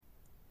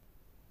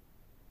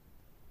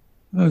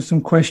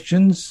Some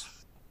questions.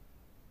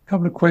 A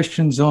couple of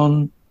questions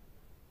on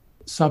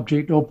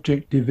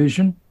subject-object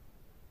division.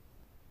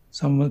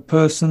 Some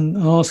person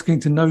asking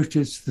to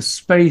notice the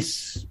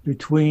space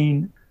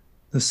between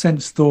the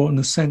sense thought and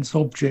the sense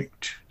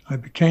object. I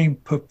became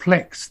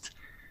perplexed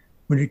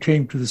when it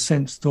came to the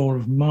sense thought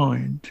of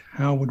mind.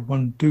 How would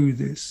one do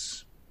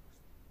this?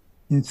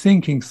 In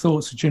thinking,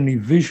 thoughts are generally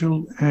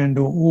visual and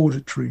or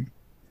auditory,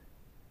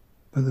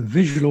 but the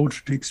visual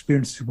auditory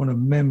experience is one of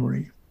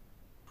memory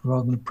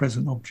rather than a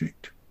present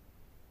object.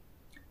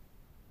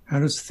 How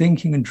does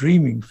thinking and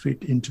dreaming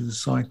fit into the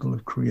cycle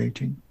of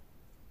creating?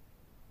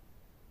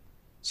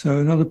 So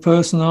another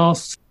person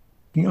asks,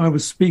 I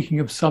was speaking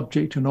of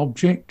subject and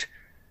object,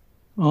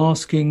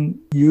 asking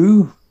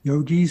you,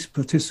 yogis,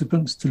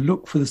 participants, to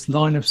look for this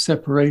line of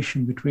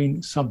separation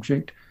between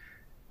subject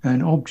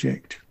and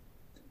object.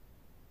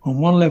 On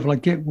one level, I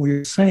get what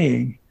you're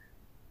saying,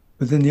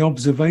 but then the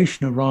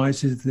observation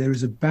arises there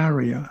is a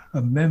barrier,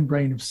 a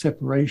membrane of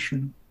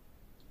separation,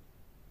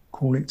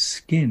 call it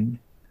skin.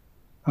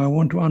 I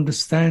want to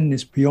understand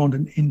this beyond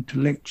an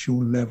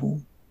intellectual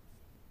level.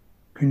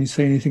 Can you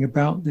say anything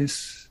about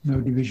this?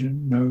 No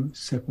division, no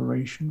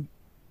separation.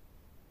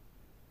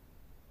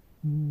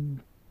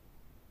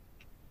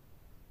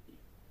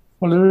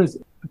 Well, there is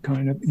a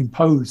kind of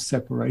imposed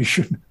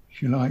separation,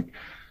 if you like,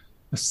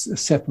 a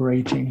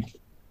separating,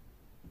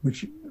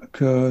 which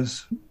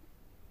occurs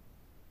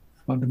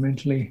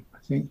fundamentally, I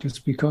think,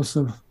 just because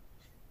of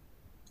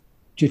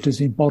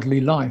jitters in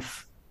bodily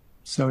life.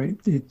 So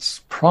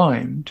it's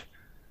primed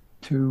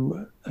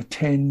to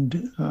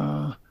attend,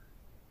 hearts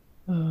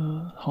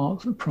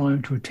are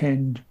primed to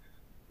attend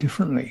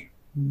differently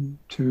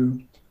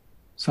to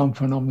some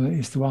phenomena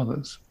is to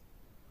others.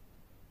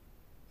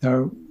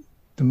 Though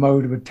the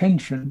mode of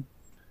attention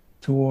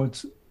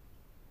towards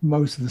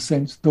most of the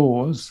sense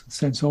doors,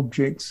 sense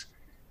objects,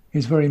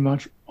 is very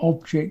much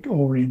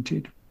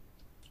object-oriented.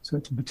 So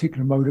it's a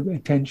particular mode of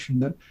attention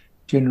that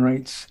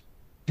generates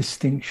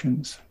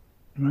distinctions,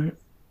 right?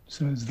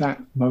 So it's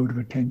that mode of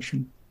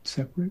attention,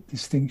 separate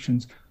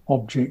distinctions,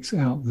 objects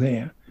out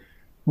there.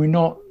 We're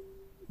not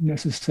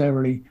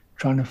necessarily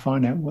trying to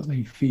find out what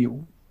they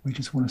feel. We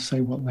just want to say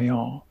what they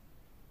are.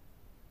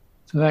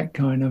 So that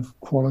kind of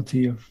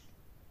quality of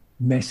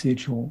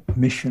message or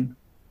mission,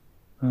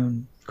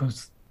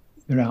 because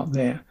they're out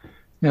there.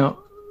 Now,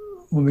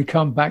 when we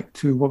come back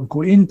to what we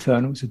call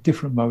internal, it's a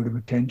different mode of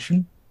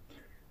attention,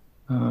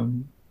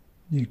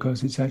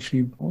 because it's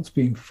actually what's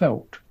being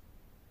felt.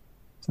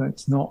 So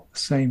it's not the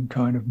same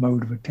kind of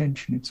mode of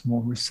attention. It's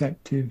more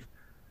receptive,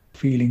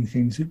 feeling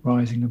things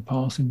rising and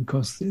passing,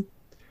 because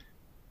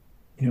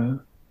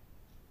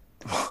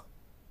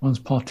one's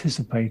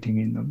participating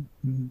in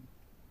them.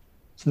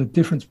 So the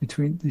difference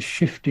between the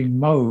shifting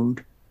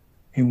mode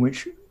in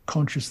which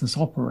consciousness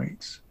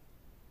operates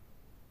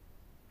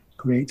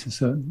creates a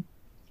certain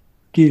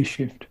gear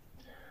shift,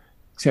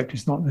 except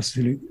it's not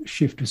necessarily a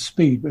shift of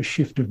speed, but a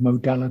shift of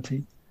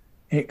modality.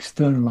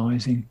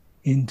 Externalizing,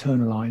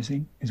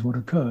 internalizing is what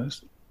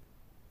occurs.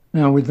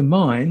 Now, with the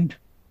mind,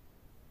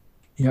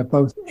 you have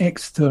both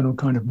external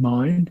kind of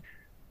mind,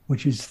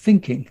 which is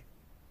thinking,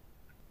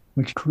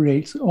 which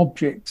creates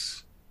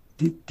objects,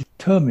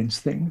 determines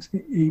things.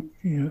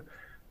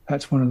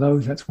 That's one of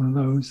those, that's one of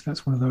those,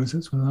 that's one of those,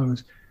 that's one of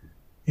those.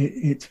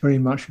 It's very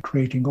much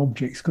creating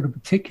objects. It's got a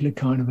particular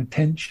kind of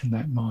attention,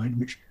 that mind,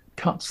 which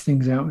cuts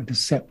things out into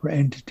separate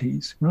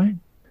entities, right?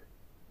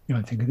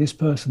 I think of this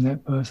person,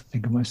 that person,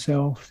 think of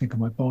myself, think of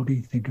my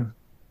body, think of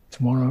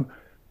tomorrow,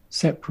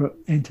 separate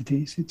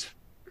entities. It's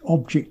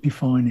object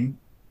defining,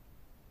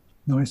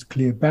 nice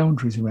clear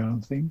boundaries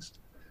around things.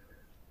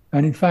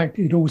 And in fact,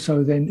 it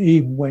also then,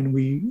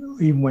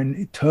 even when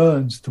it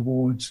turns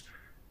towards,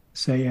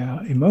 say,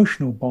 our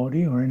emotional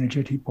body or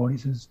energetic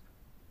bodies,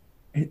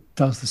 it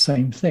does the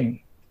same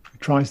thing. It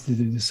tries to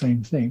do the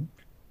same thing.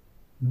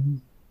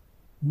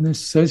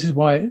 So this is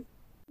why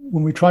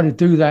when we try to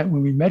do that,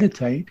 when we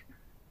meditate,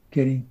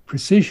 getting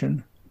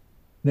precision,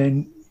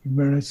 then you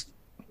must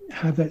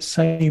have that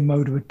same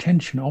mode of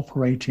attention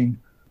operating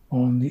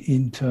on the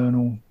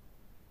internal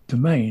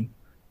domain.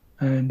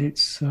 And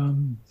it's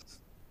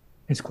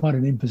quite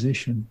an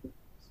imposition,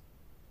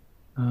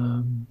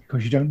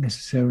 because you don't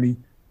necessarily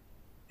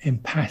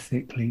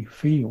empathically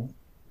feel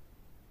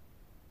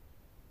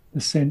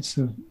the sense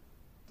of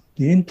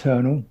the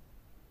internal.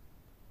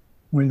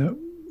 When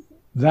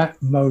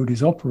that mode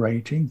is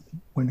operating,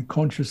 when the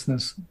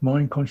consciousness,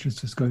 mind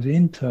consciousness goes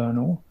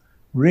internal,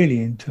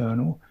 really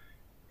internal,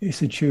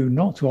 it's attuned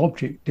not to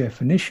object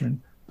definition,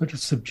 but to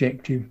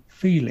subjective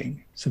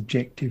feeling,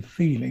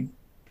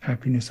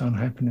 happiness,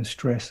 unhappiness,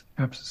 stress,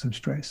 absence of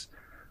stress.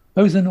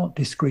 Those are not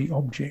discrete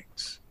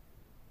objects.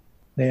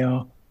 They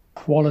are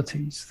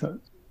qualities that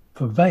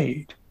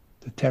pervade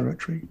the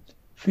territory.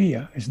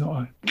 Fear is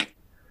not a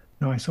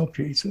nice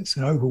object. It's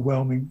an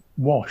overwhelming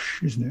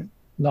wash, isn't it?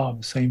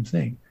 Love, same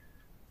thing.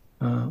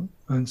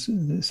 And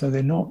so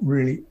they're not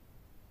really,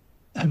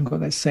 haven't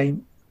got that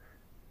same,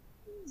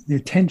 the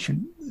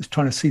attention is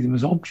trying to see them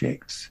as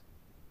objects,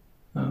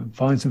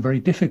 finds them very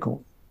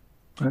difficult.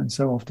 And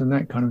so often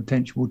that kind of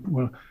attention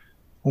will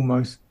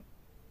almost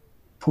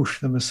push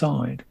them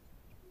aside,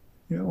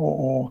 you know,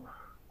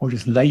 or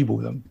just label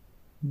them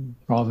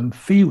rather than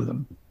feel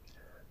them.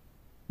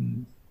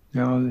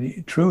 Now,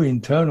 the true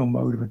internal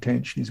mode of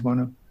attention is one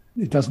of,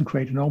 it doesn't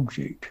create an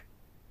object.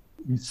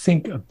 You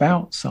think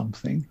about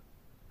something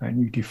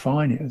and you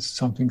define it as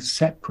something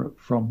separate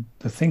from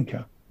the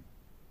thinker.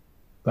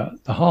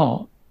 But the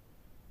heart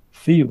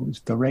feels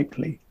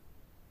directly.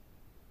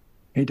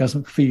 It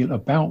doesn't feel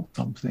about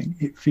something,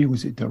 it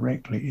feels it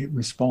directly, it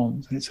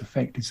responds, and its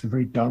effect is a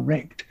very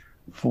direct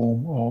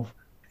form of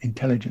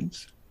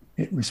intelligence.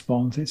 It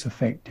responds, it's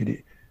affected,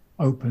 it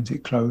opens,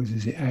 it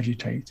closes, it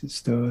agitates, it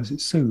stirs, it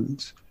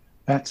soothes.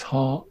 That's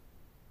heart.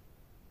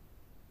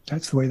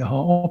 That's the way the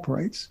heart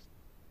operates.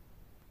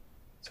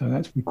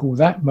 So we call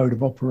that mode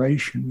of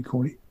operation, we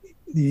call it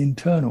the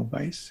internal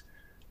base.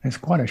 There's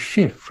quite a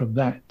shift from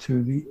that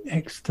to the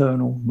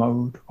external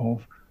mode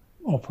of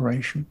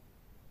operation.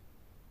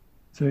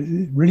 So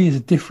it really is a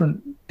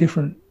different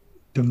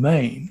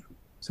domain.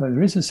 So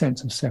there is a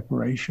sense of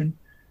separation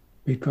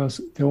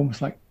because they're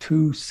almost like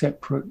two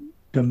separate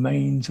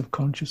domains of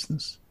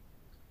consciousness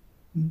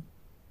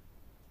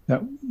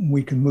that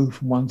we can move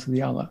from one to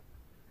the other.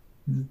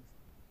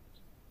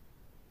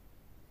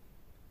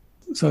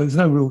 So there's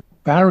no real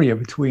barrier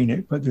between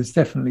it, but there's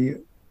definitely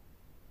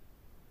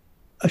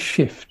a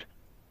shift.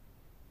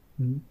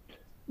 And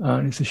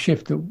it's a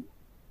shift that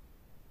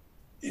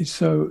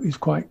is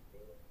quite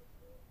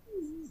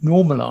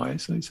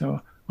normalized.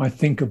 So I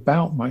think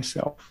about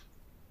myself.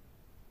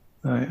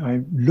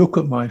 I look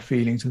at my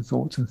feelings and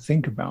thoughts and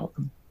think about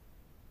them.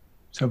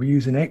 So we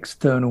use an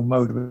external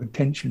mode of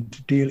attention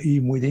to deal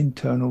even with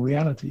internal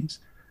realities.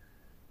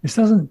 This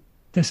doesn't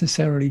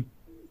necessarily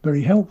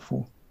very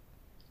helpful.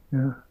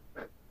 Yeah.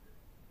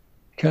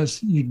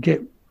 Because you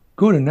get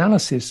good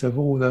analysis of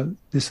all the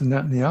this and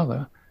that and the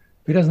other,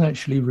 but it doesn't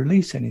actually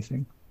release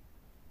anything.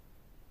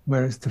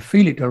 Whereas to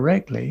feel it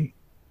directly,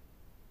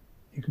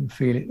 you can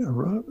feel it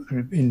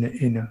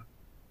in a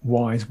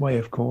wise way,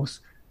 of course.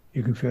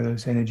 You can feel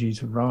those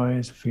energies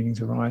arise,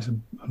 feelings arise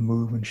and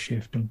move and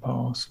shift and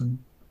pass and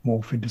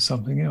morph into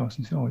something else.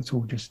 You say, oh, it's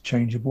all just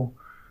changeable.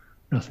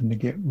 Nothing to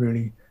get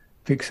really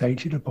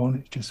fixated upon.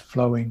 It's just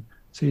flowing.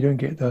 So you don't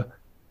get the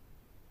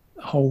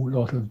whole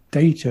lot of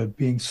data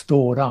being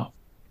stored up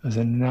as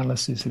an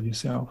analysis of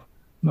yourself.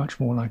 Much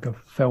more like a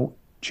felt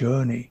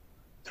journey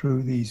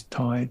through these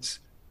tides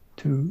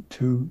to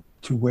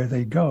where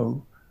they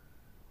go,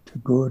 to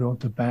good or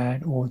to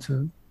bad or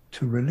to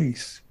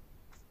release.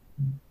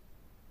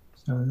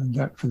 So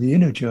that for the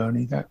inner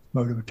journey, that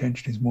mode of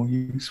attention is more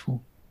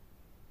useful.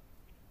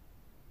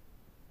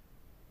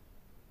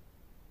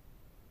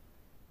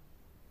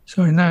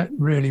 So in that,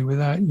 really, with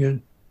that,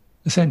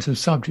 the sense of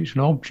subject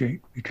and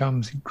object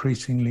becomes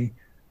increasingly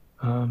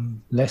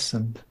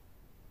lessened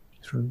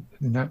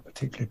in that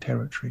particular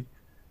territory.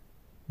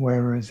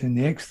 Whereas in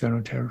the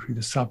external territory,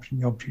 the subject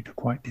and the object are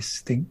quite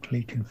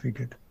distinctly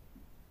configured.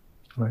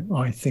 Right?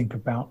 I think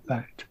about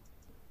that.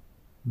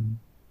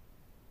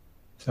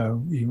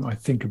 So I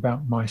think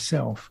about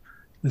myself.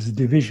 There's a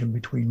division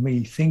between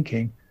me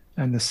thinking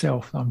and the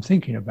self that I'm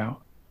thinking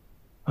about.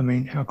 I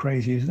mean, how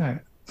crazy is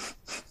that?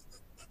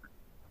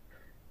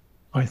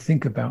 I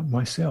think about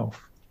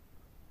myself.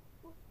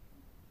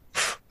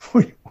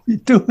 What are you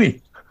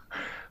doing?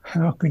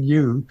 How can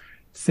you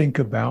as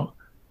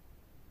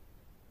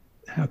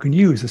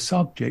a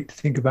subject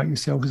think about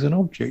yourself as an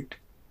object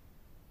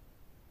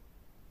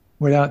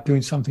without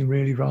doing something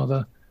really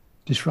rather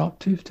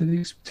disruptive to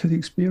the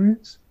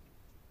experience?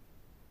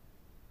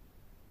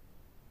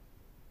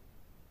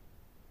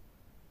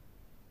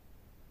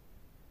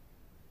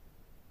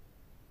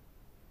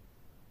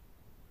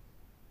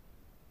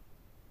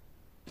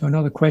 So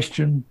another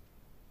question,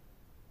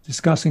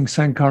 discussing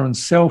saṇkhāra and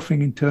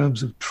selfing in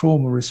terms of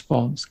trauma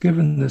response.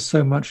 Given there's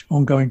so much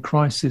ongoing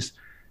crisis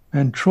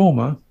and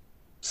trauma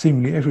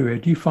seemingly everywhere,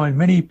 do you find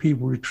many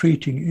people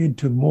retreating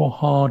into more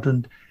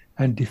hardened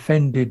and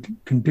defended,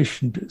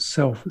 conditioned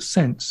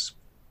self-sense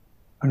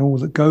and all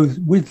that goes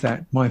with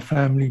that? My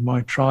family, my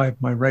tribe,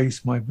 my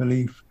race, my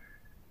belief.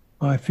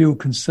 I feel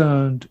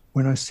concerned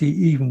when I see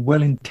even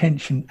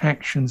well-intentioned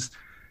actions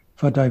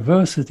for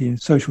diversity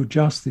and social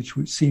justice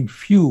which seem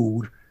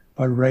fueled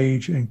by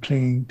rage and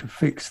clinging to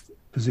fixed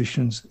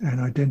positions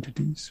and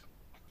identities.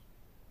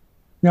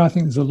 Yeah, I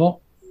think there's a lot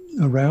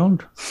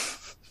around,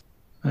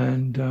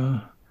 and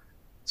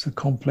it's a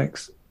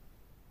complex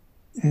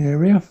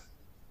area.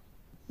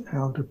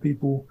 How do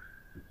people,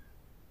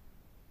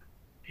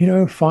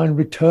 find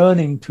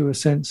returning to a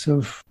sense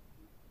of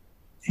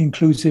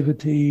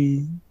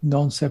inclusivity,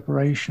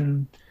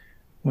 non-separation,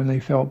 when they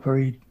felt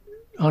very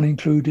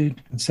unincluded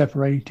and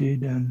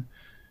separated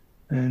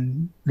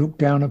and looked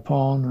down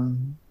upon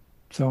and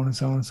so on and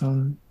so on and so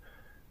on,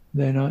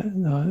 then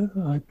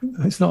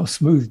it's not a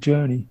smooth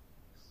journey.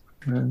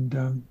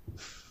 And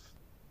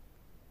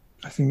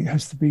I think it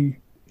has to be,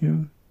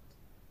 whenever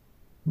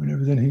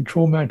there's anything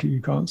traumatic,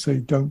 you can't say,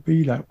 don't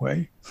be that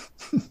way.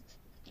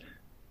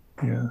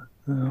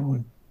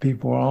 When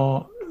people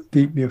are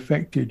deeply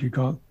affected, you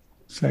can't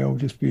say, oh,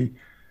 just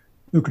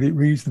look at it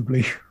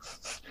reasonably,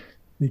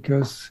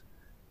 because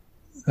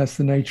that's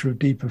the nature of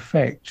deep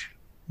effect.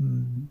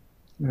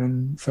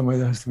 And somewhere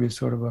there has to be a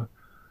sort of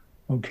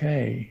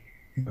okay,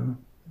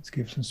 let's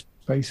give some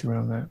space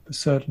around that. But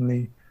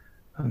certainly,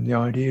 the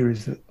idea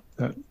is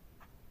that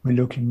we're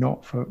looking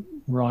not for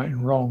right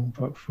and wrong,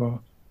 but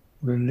for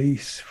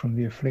release from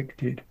the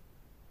afflicted,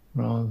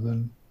 rather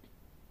than,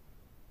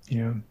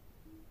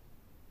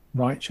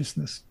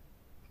 righteousness,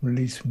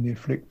 release from the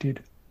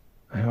afflicted.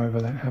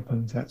 However that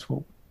happens, that's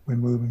what we're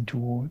moving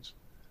towards.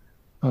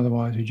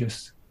 Otherwise, we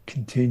just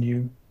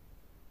continue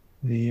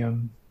the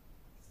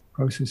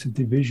process of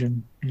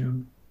division.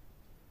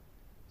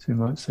 So you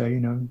might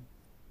say,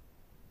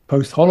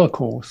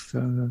 post-Holocaust,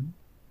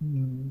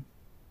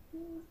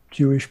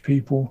 Jewish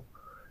people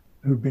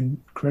who've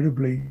been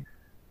incredibly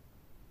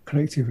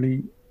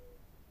collectively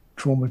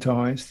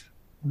traumatized.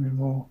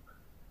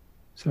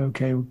 So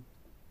okay, we'll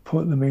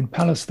put them in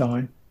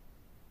Palestine,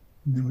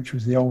 which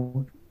was the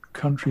old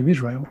country of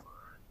Israel.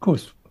 Of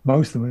course,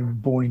 most of them had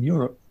been born in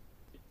Europe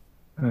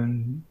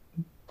and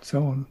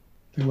so on.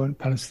 They weren't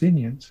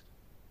Palestinians.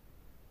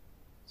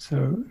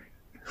 So,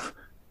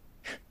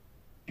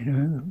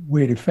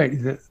 weird effect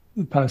is that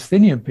the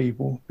Palestinian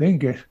people then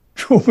get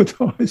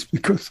traumatized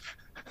because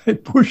they're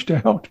pushed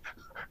out.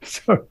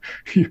 So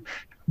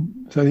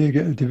you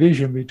get a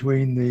division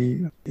between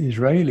the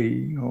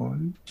Israeli or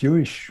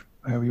Jewish,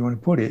 however you want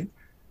to put it,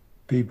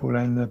 people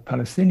and the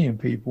Palestinian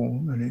people,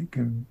 and it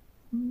can,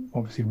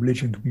 obviously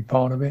religion can be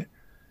part of it,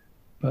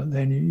 but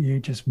then you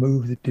just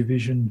move the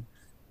division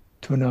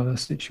to another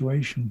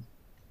situation.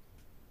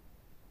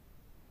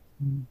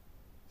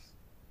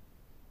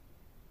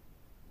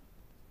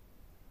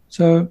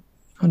 So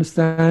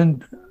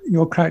understand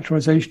your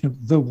characterization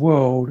of the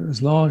world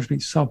as largely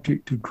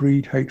subject to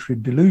greed,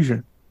 hatred,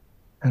 delusion,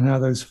 and how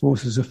those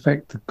forces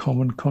affect the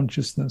common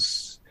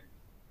consciousness.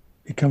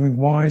 Becoming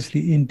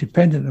wisely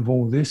independent of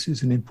all this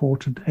is an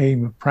important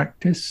aim of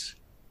practice.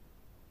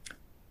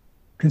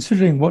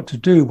 Considering what to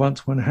do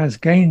once one has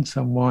gained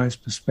some wise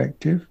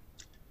perspective,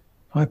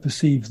 I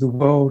perceive the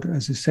world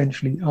as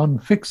essentially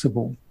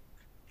unfixable.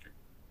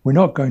 We're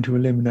not going to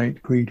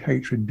eliminate greed,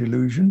 hatred, and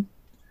delusion.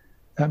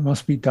 That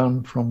must be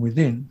done from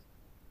within.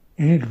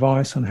 Any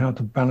advice on how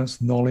to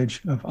balance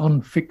knowledge of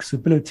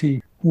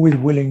unfixability with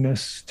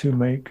willingness to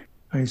make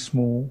a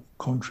small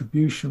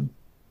contribution?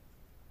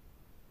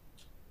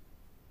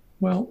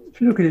 Well, if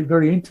you look at it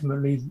very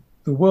intimately,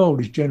 the world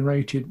is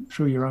generated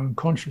through your own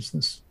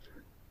consciousness.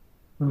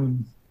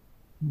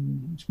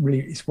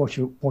 It's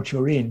what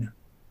you're in.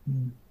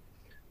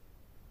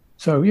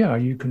 So yeah,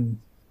 you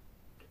can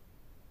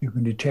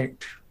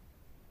detect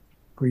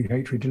greed,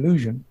 hatred,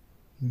 delusion,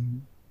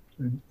 and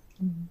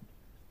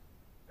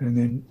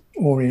then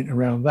orient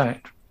around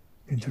that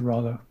into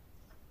rather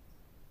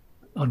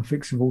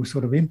unfixable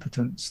sort of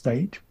impotent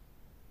state,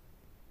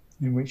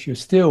 in which you're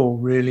still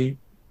really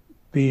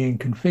being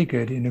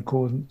configured in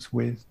accordance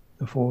with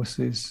the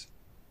forces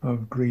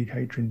of greed,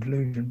 hatred, and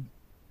delusion.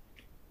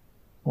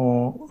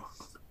 Or,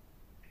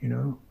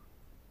 you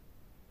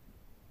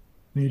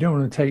don't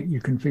want to take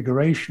your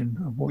configuration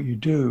of what you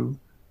do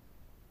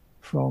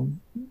from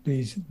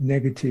these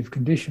negative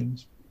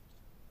conditions,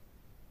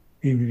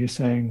 even if you're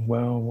saying,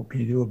 well, what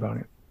can you do about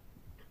it?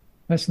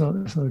 That's not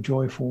a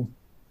joyful,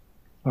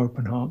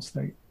 open heart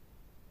state.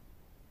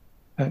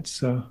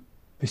 That's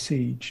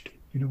besieged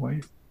in a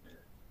way.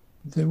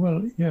 So,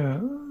 well, yeah,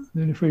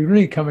 then if we're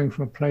really coming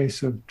from a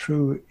place of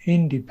true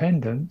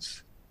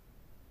independence,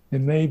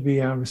 then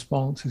maybe our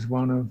response is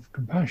one of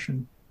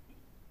compassion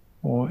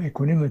or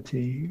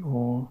equanimity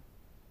or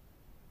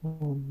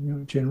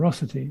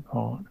generosity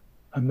part.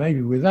 And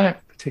maybe with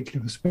that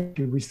particular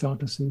perspective, we start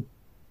to see,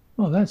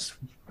 oh, that's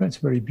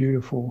very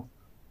beautiful.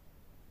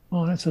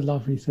 Oh, that's a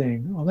lovely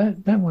thing. Oh,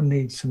 that one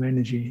needs some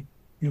energy.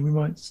 We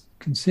might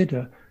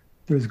consider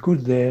there's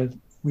good there.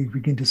 We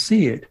begin to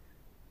see it,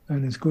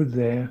 and there's good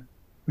there.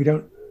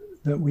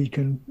 That we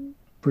can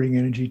bring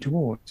energy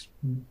towards.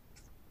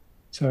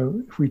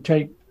 So if we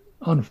take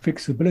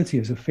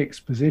unfixability as a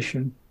fixed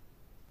position,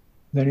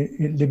 then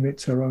it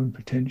limits our own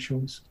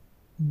potentials.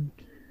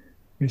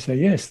 You say,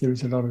 yes, there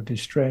is a lot of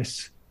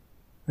distress,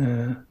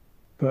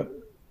 but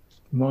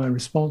my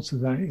response to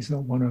that is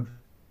not one of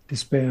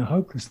despair and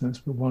hopelessness,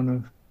 but one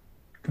of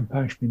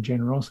compassion and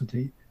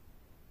generosity.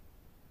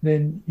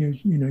 Then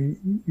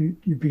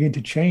you begin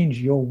to change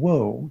your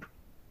world.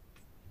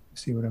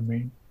 See what I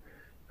mean?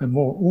 And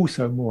more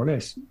or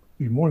less,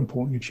 more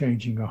important, you're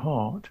changing your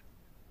heart.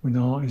 When the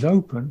heart is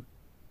open,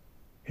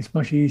 it's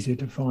much easier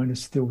to find a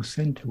still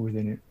center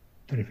within it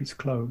than if it's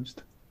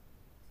closed.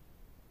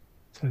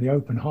 So the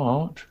open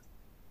heart,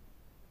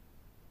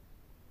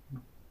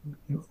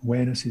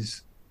 awareness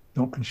is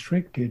not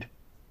constricted.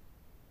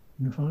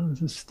 You find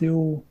there's a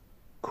still,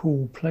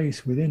 cool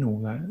place within all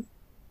that.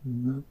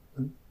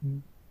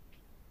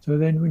 So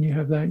then when you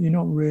have that, you're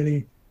not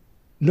really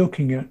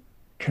looking at,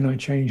 can I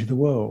change the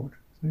world?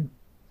 See?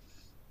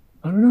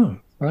 I don't know,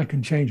 but I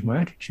can change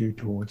my attitude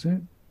towards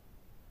it.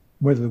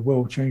 Whether the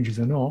world changes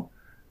or not,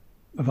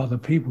 of other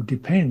people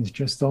depends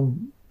just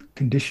on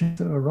conditions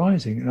that are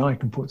arising. And I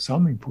can put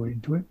some input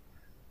into it,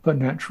 but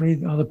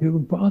naturally other people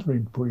can put other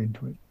input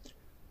into it.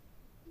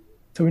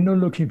 So we're not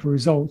looking for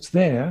results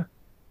there,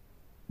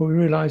 but we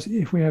realize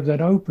if we have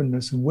that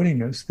openness and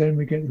willingness, then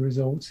we get the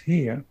results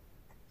here.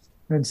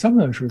 And some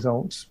of those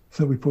results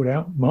that we put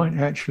out might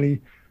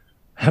actually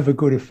have a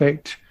good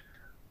effect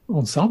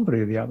on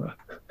somebody or the other.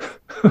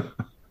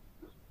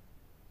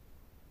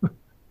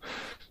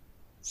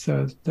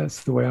 So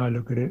that's the way I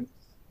look at it.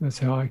 That's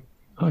how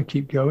I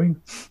keep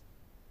going.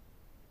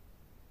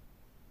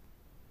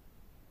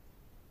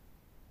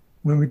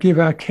 When we give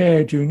our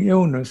care during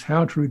illness,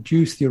 how to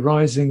reduce the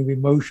arising of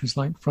emotions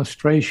like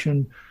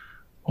frustration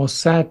or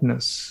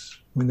sadness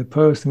when the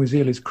person who is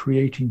ill is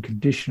creating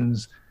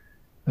conditions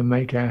that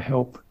make our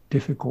help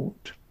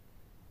difficult.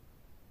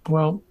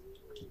 Well,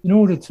 in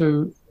order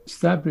to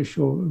establish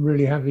or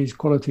really have these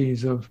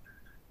qualities of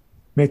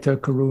metta,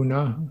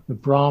 karuna, the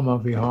Brahma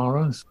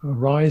viharas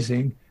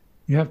arising,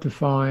 you have to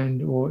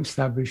find or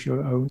establish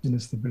your own inner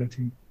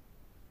stability.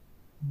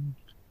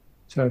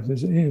 So if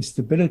there's inner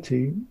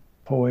stability,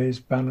 poise,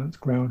 balance,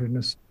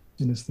 groundedness,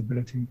 inner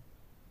stability,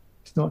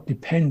 it's not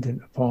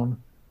dependent upon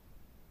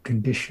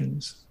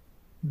conditions.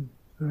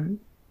 Right?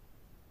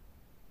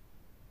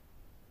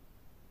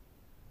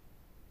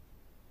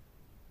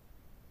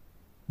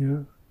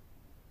 Yeah.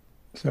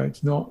 So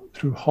it's not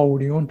through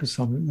holding on to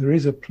something. There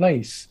is a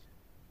place,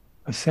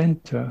 a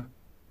center,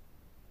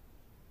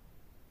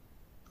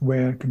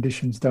 where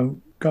conditions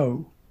don't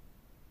go.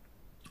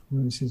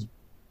 And this is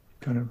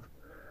kind of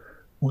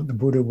what the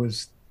Buddha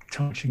was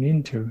touching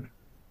into.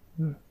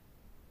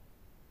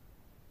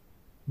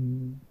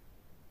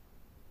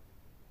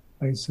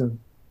 Place of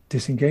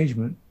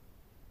disengagement,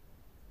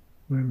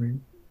 when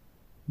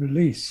we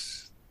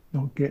release,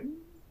 not get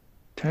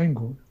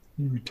tangled,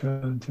 you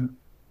return to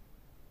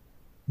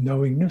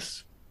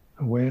knowingness,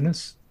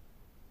 awareness.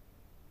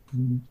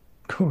 And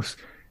of course,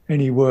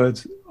 any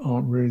words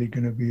aren't really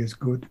going to be as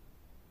good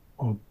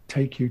or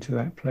take you to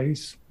that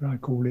place. I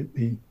call it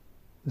the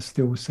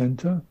still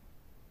center.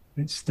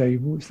 It's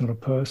stable, it's not a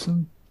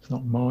person, it's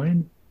not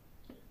mine.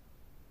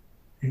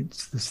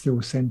 It's the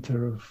still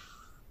center of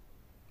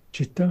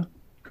citta,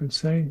 could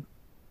say.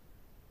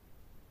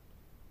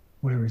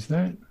 Where is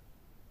that?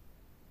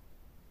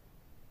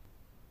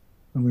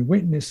 When we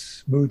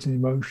witness moods and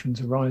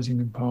emotions arising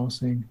and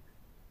passing,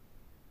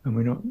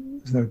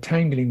 and there's no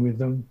tangling with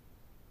them,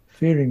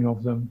 fearing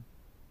of them,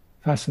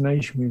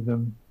 fascination with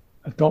them,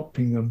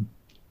 adopting them,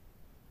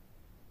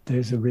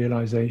 there's a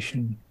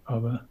realization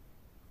of a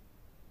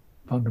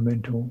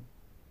fundamental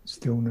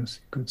stillness,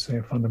 you could say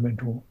a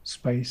fundamental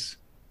space.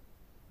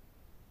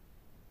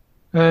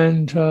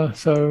 And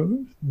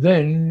so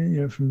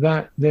then, from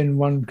that, then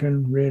one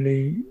can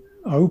really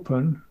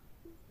open,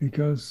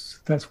 because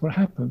that's what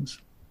happens.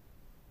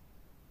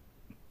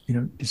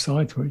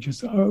 Decide to it,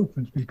 just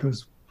opens,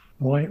 because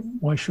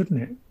why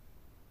shouldn't it?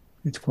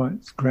 It's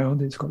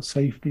grounded, it's got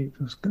safety,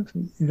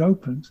 it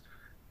opens.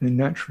 And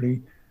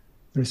naturally,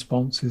 the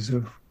responses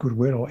of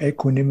goodwill or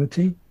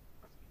equanimity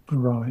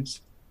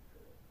arise.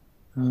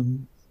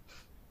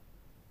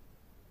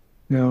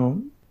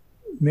 Now,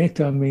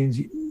 metta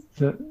means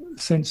the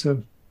sense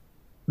of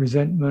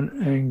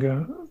resentment,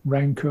 anger,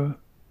 rancor,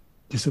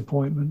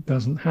 disappointment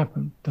doesn't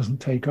happen, doesn't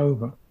take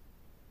over.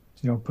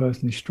 So the old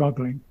person is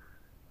struggling.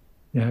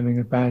 They're having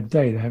a bad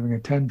day, they're having a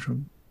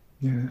tantrum.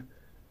 They're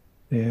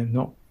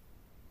not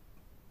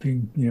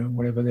being,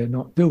 whatever they're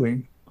not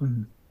doing,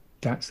 and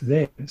that's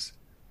theirs.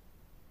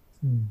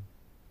 And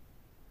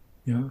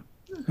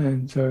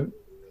so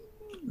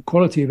the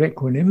quality of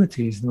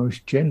equanimity is the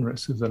most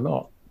generous of the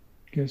lot,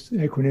 because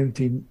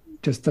equanimity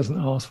just doesn't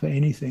ask for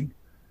anything,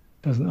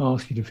 doesn't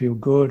ask you to feel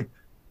good,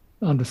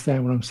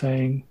 understand what I'm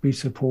saying, be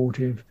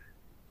supportive,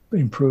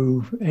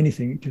 improve,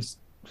 anything. It just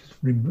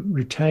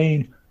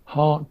retain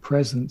heart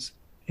presence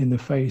in the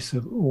face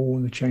of all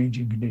the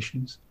changing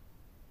conditions.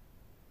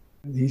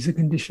 These are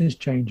conditions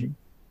changing.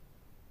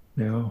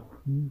 Now,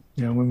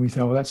 when we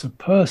say, well, that's a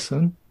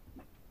person,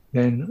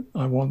 then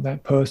I want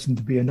that person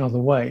to be another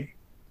way.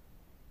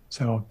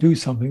 So I'll do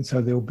something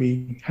so they'll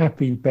be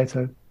happy,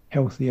 better,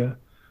 healthier,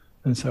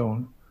 and so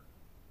on.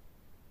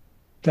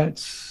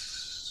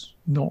 That's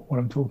not what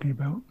I'm talking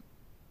about.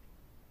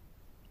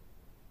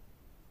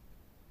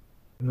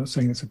 I'm not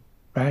saying it's a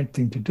bad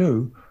thing to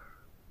do,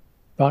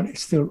 but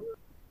it's still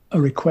a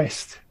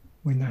request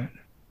when that,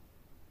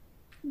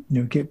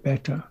 get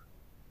better.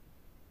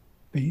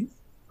 I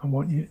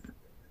want you.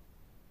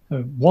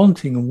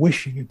 Wanting and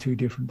wishing are two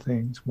different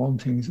things.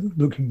 Wanting is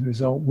looking at the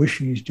result.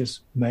 Wishing is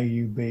just may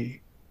you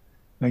be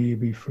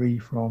free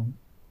from.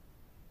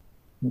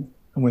 And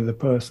whether the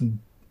person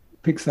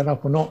picks that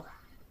up or not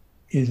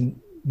isn't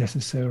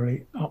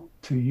necessarily up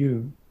to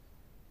you.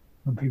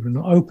 And people are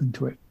not open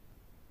to it.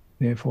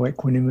 Therefore,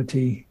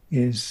 equanimity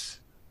is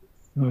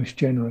the most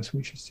generous,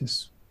 which is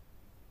just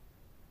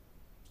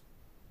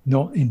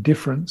not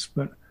indifference,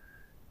 but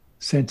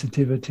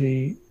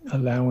sensitivity,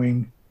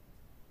 allowing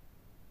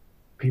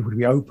people to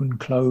be open,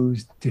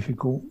 closed,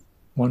 difficult,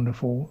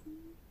 wonderful,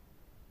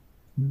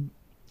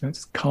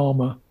 That's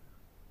karma,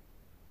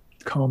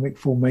 karmic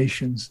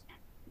formations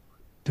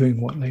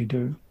doing what they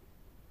do.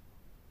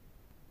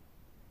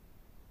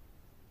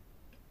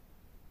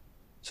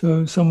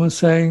 So someone's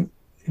saying,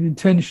 the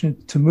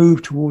intention to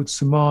move towards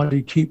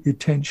samadhi, keep the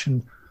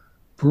attention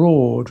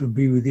broad and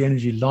be with the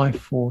energy life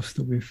force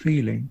that we're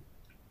feeling.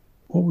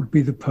 What would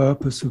be the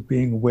purpose of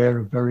being aware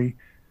of very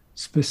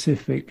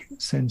specific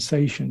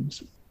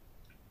sensations?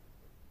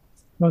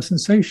 Well,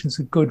 sensations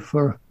are good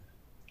for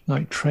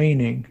like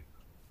training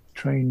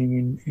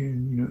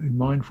in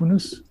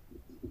mindfulness,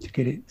 to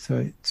get it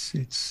so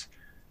it's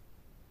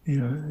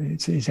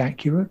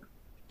accurate.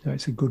 So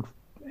it's a good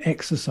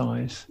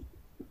exercise.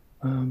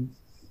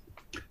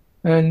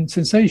 And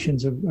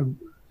sensations are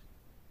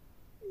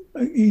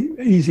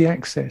easy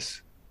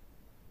access.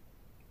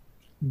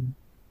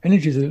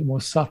 Energy is a little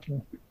more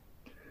subtle.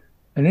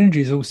 And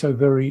energy is also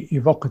very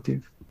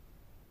evocative.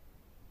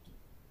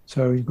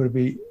 So you've got to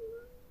be,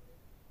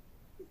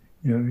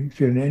 you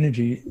feel an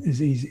energy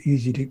is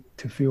easy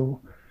to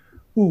feel,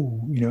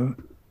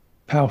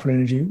 powerful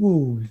energy,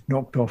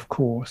 knocked off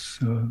course,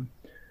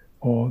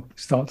 or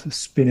start to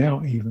spin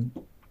out even.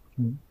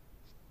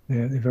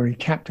 They're very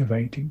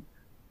captivating.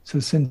 So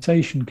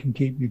sensation can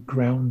keep you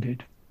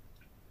grounded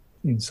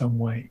in some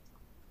way.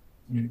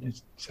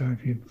 So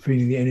if you're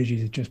feeling the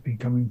energies have just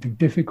becoming too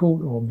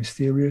difficult or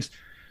mysterious,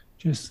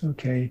 just,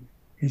 okay,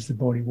 is the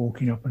body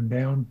walking up and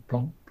down,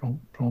 plonk,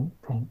 plonk, plonk,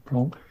 plonk,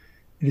 plonk.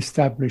 It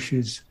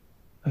establishes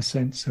a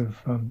sense of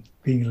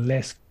being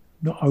less,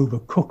 not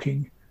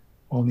overcooking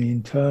on the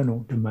internal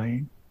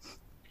domain.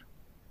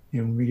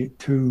 When we get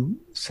too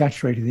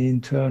saturated in the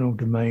internal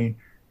domain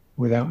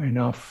without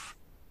enough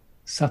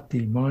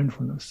sati,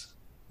 mindfulness,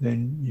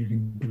 then you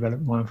can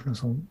develop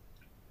mindfulness on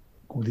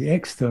called the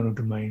external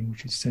domain,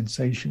 which is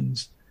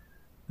sensations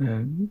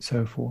and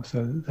so forth.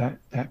 So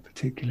that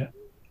particular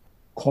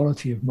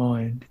quality of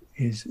mind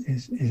is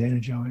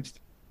energized.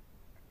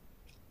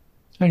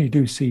 And you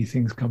do see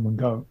things come and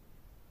go.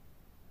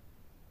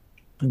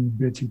 And the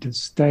ability to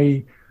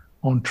stay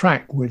on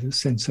track with the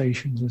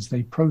sensations as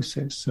they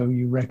process. So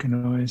you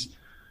recognize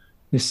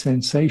this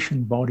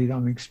sensation body that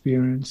I'm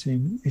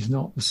experiencing is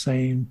not the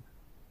same.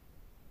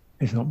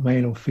 It's not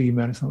male or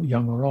female, it's not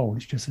young or old,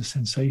 it's just a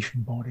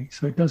sensation body.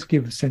 So it does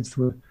give a sense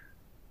of,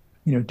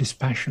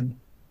 dispassion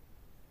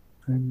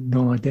and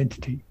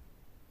non-identity.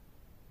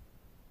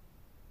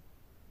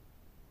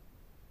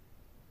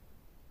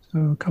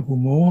 So a couple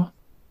more.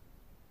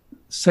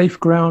 Safe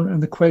ground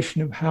and the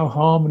question of how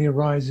harmony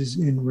arises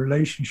in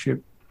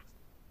relationship.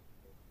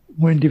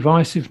 When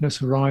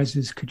divisiveness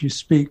arises, could you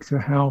speak to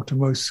how to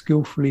most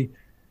skillfully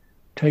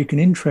take an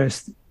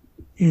interest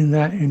in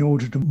that in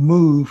order to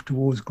move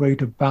towards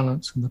greater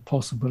balance and the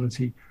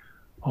possibility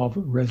of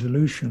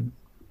resolution?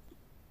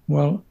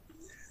 Well,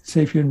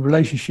 say if you're in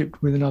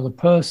relationship with another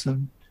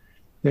person,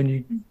 then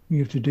you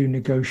have to do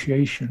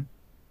negotiation,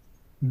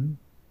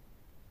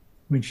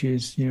 which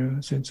is,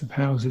 a sense of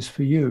how's this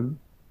for you?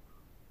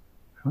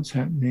 What's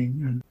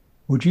happening? And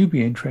would you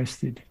be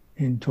interested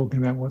in talking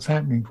about what's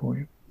happening for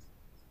you?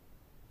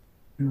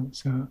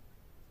 So,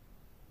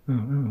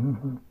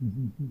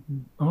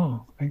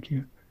 thank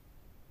you.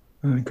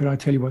 Could I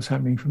tell you what's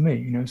happening for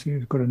me? So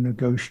you've got to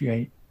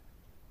negotiate,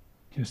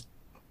 just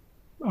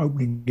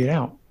opening it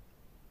out.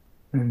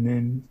 And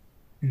then,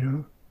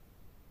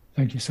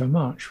 thank you so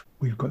much.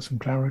 We've got some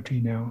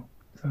clarity now.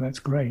 So that's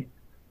great.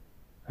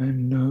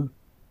 And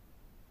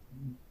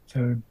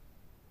so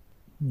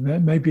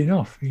that may be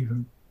enough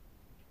even.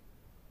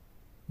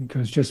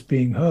 Because just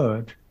being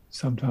heard,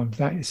 sometimes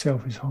that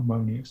itself is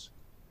harmonious.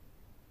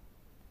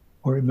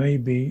 Or it may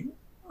be,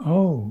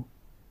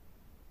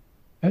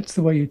 that's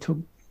the way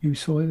you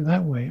saw it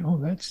that way.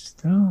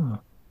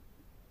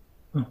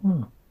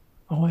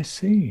 I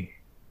see.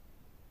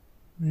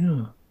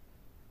 Yeah.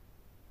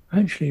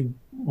 Actually,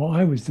 what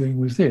I was doing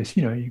was this,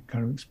 you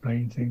kind of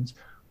explain things.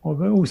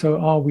 But also,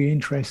 are we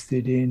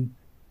interested in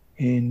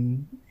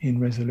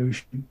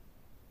resolution?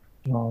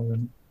 Rather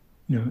than,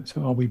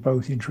 so are we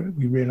both interested?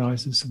 We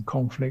realize there's some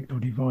conflict or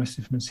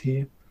divisiveness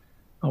here.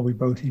 Are we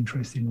both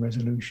interested in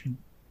resolution?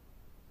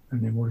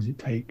 And then what does it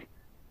take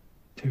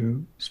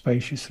to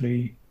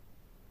spaciously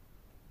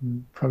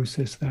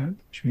process that,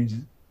 which means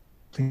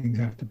things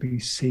have to be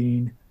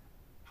seen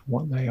for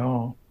what they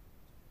are.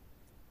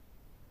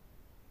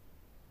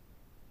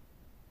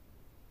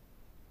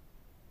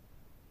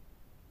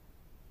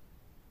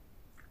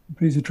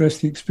 Please address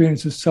the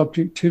experience of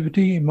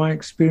subjectivity. In my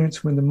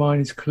experience, when the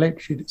mind is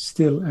collected,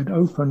 still and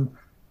open,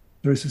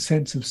 there is a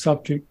sense of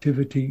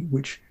subjectivity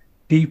which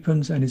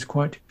deepens and is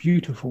quite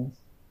beautiful.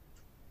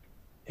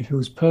 It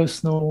feels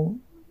personal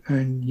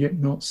and yet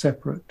not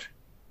separate.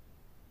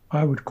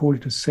 I would call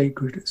it a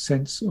sacred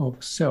sense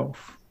of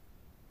self.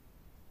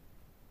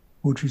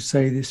 Would you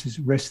say this is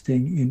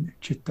resting in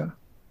citta?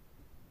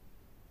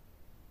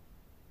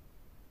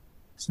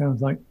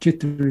 Sounds like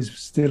citta is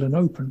still and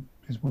open,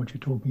 is what you're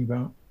talking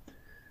about.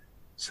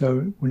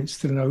 So when it's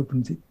still and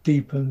open, it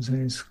deepens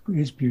and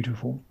is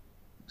beautiful.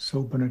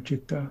 Sopana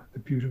citta, the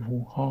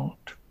beautiful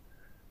heart,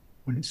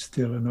 when it's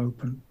still and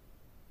open.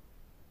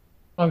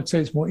 I would say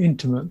it's more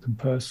intimate than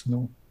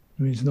personal.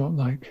 I mean, it's not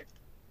like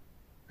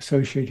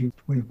associated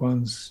with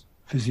one's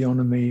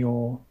physiognomy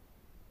or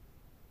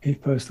his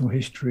personal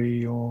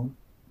history or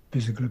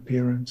physical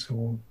appearance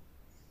or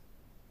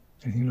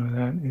anything like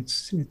that.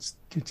 It's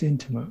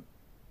intimate.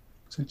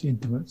 So it's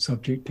intimate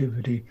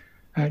subjectivity.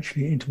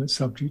 Actually, intimate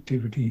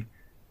subjectivity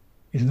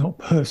is not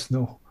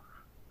personal.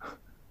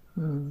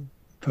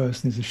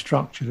 Person is a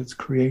structure that's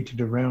created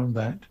around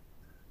that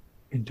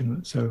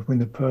intimate. So when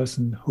the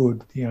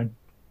personhood, the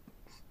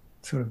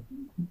sort of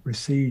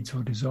recedes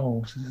or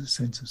dissolves, there's a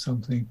sense of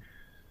something,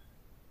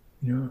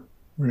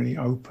 really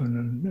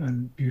open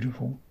and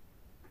beautiful.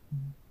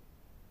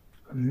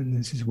 And then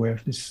this is where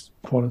this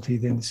quality,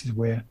 then this is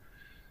where,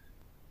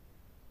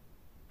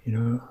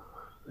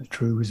 the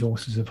true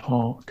resources of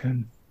heart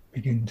can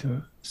begin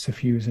to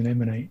suffuse and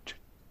emanate.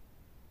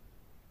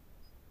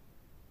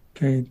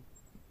 Okay,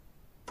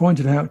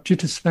 pointed out,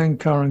 Citta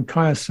saṇkhāra and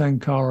Kaya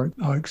saṇkhāra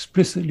are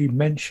explicitly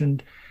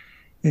mentioned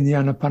in the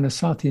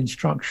ānāpānasati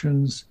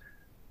instructions.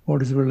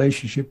 What is the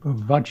relationship of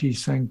vacī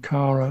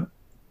saṇkhāra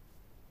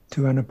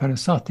to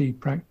ānāpānasati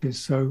practice?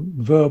 So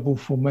verbal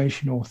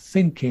formation or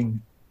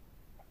thinking.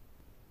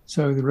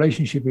 So the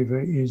relationship of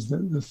it is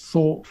that the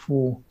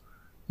thoughtful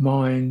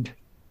mind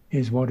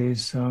is what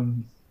is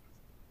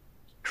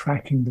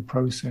tracking the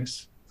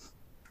process.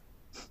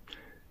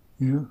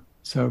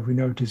 So if we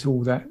notice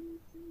all that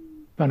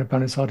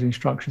ānāpānasati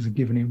instructions are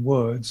given in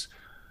words,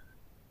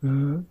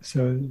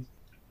 so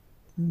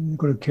you've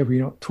got to be careful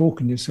you're not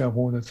talking to yourself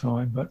all the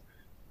time. But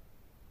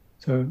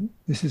so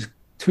this is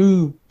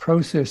two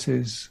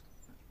processes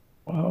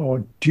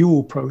or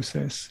dual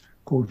process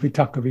called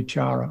vitakka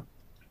vichara.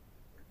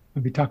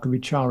 And vitakka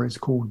vichara is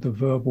called the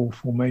verbal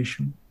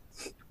formation.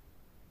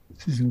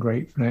 This isn't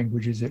great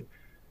language, is it?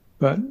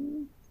 But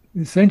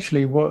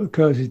essentially what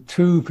occurs is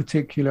two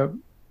particular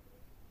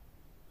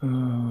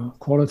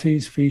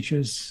qualities,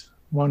 features.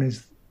 One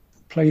is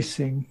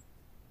placing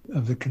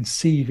of the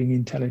conceiving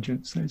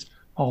intelligence. Says,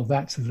 oh,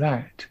 that's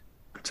that.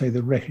 Could say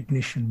the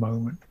recognition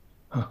moment.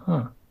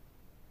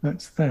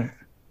 That's that.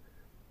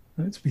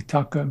 That's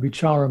vitakka.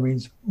 Vichara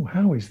means, well,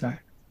 how is that?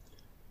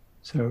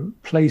 So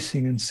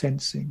placing and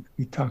sensing,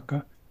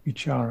 vitakka,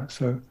 vichara.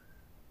 So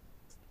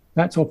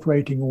that's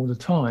operating all the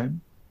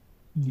time.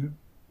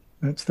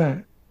 That's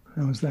that.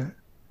 How is that?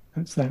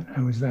 That's that.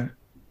 How is that?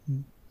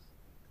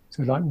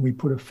 So like when we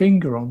put a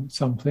finger on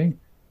something,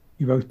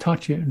 you both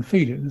touch it and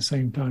feel it at the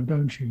same time,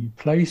 don't you? You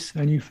place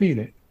and you feel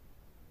it.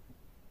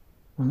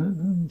 Well,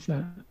 that's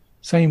that.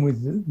 Same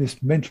with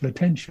this mental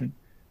attention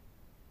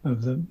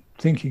of the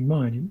thinking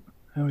mind.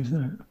 How is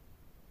that?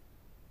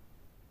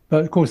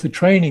 But of course the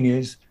training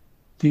is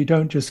that you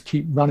don't just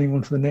keep running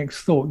on to the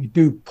next thought. You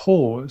do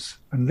pause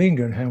and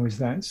linger, and how is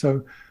that?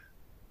 So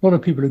a lot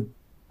of people are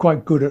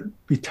quite good at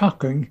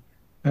vitakking.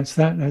 That's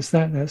that, that's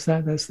that, that's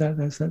that, that's that,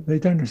 that's that. They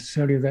don't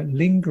necessarily have that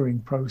lingering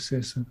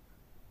process of,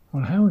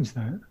 well, how is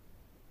that?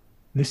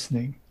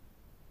 Listening.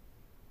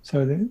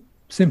 So the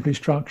simple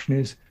instruction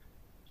is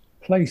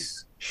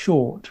place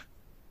short,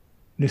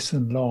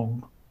 listen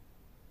long.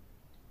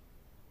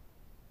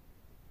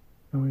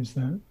 How is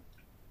that?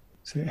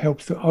 So it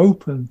helps to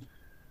open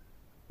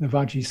the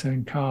vacī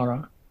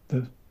saṇkhāra,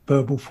 the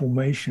verbal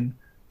formation,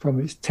 from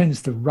it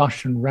tends to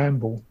rush and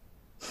ramble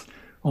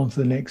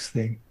onto the next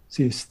thing.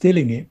 So you're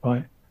stilling it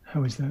by,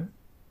 how is that?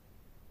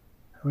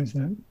 How is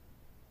that?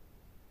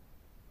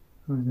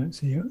 How is that?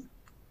 So you're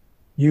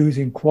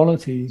using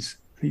qualities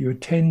that you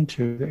attend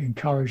to that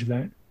encourage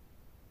that.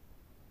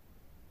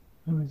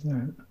 How is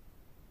that?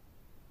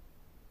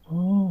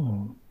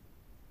 Oh,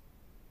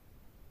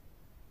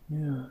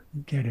 yeah,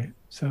 you get it.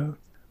 So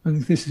I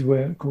think this is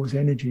where, of course,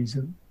 energies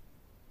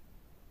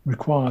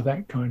require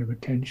that kind of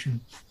attention.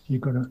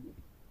 You've got to,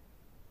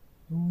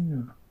 oh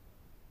yeah,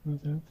 how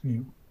does that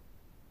feel?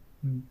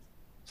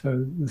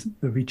 So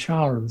the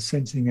vichara, the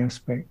sensing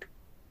aspect,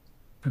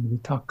 and the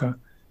vitakka,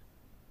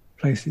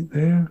 place it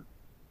there.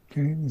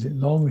 Okay, is it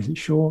long? Is it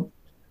short?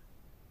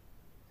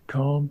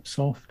 Calm,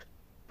 soft,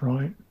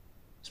 bright,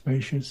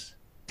 spacious,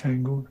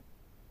 tangled.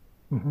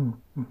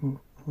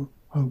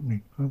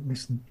 Opening,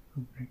 listen,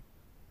 opening.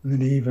 And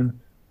then even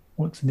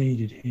what's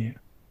needed here.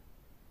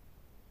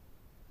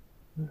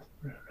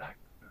 Relax.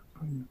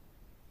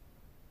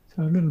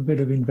 So a little bit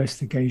of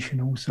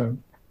investigation also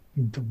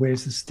into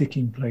where's the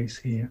sticking place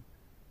here?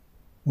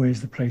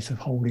 Where's the place of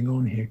holding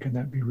on here? Can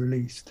that be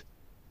released?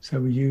 So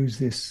we use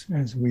this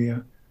as we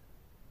are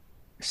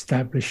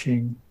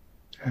establishing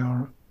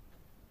our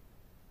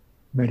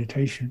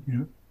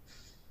meditation,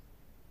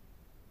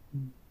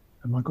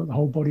 Have I got the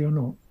whole body or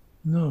not?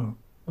 No.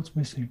 What's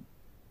missing?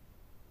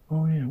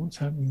 Oh yeah, what's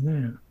happening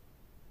there?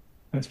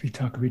 That's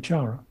vitakka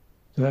vichara.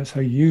 So that's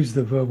how you use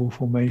the verbal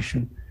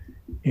formation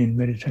in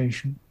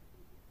meditation.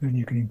 And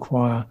you can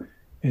inquire,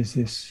 is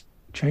this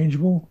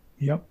changeable?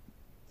 Yep.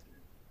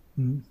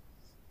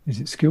 Is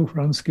it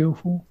skillful,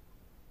 unskillful?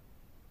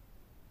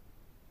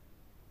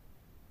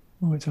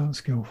 Oh, it's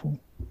unskillful.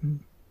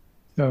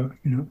 So,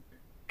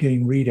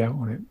 getting readout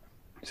on it.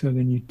 So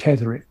then you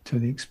tether it to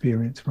the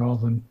experience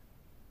rather than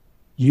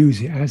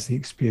use it as the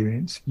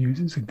experience, use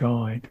it as a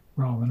guide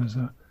rather than as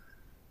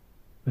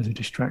a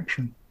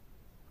distraction.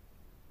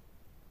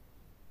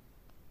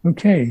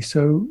 Okay,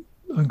 so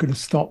I'm going to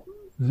stop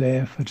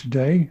there for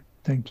today.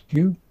 Thank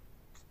you.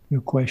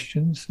 Your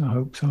questions. I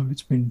hope some of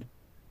it's been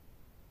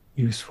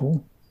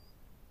useful.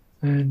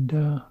 And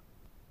why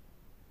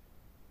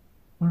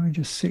don't we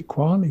just sit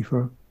quietly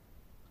for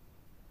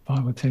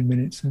 5 or 10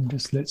 minutes and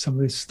just let some of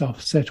this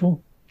stuff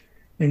settle.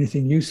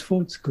 Anything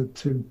useful, it's good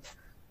to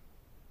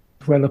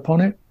dwell upon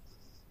it.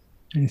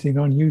 Anything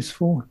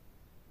unuseful,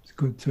 it's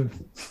good to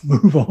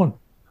move on.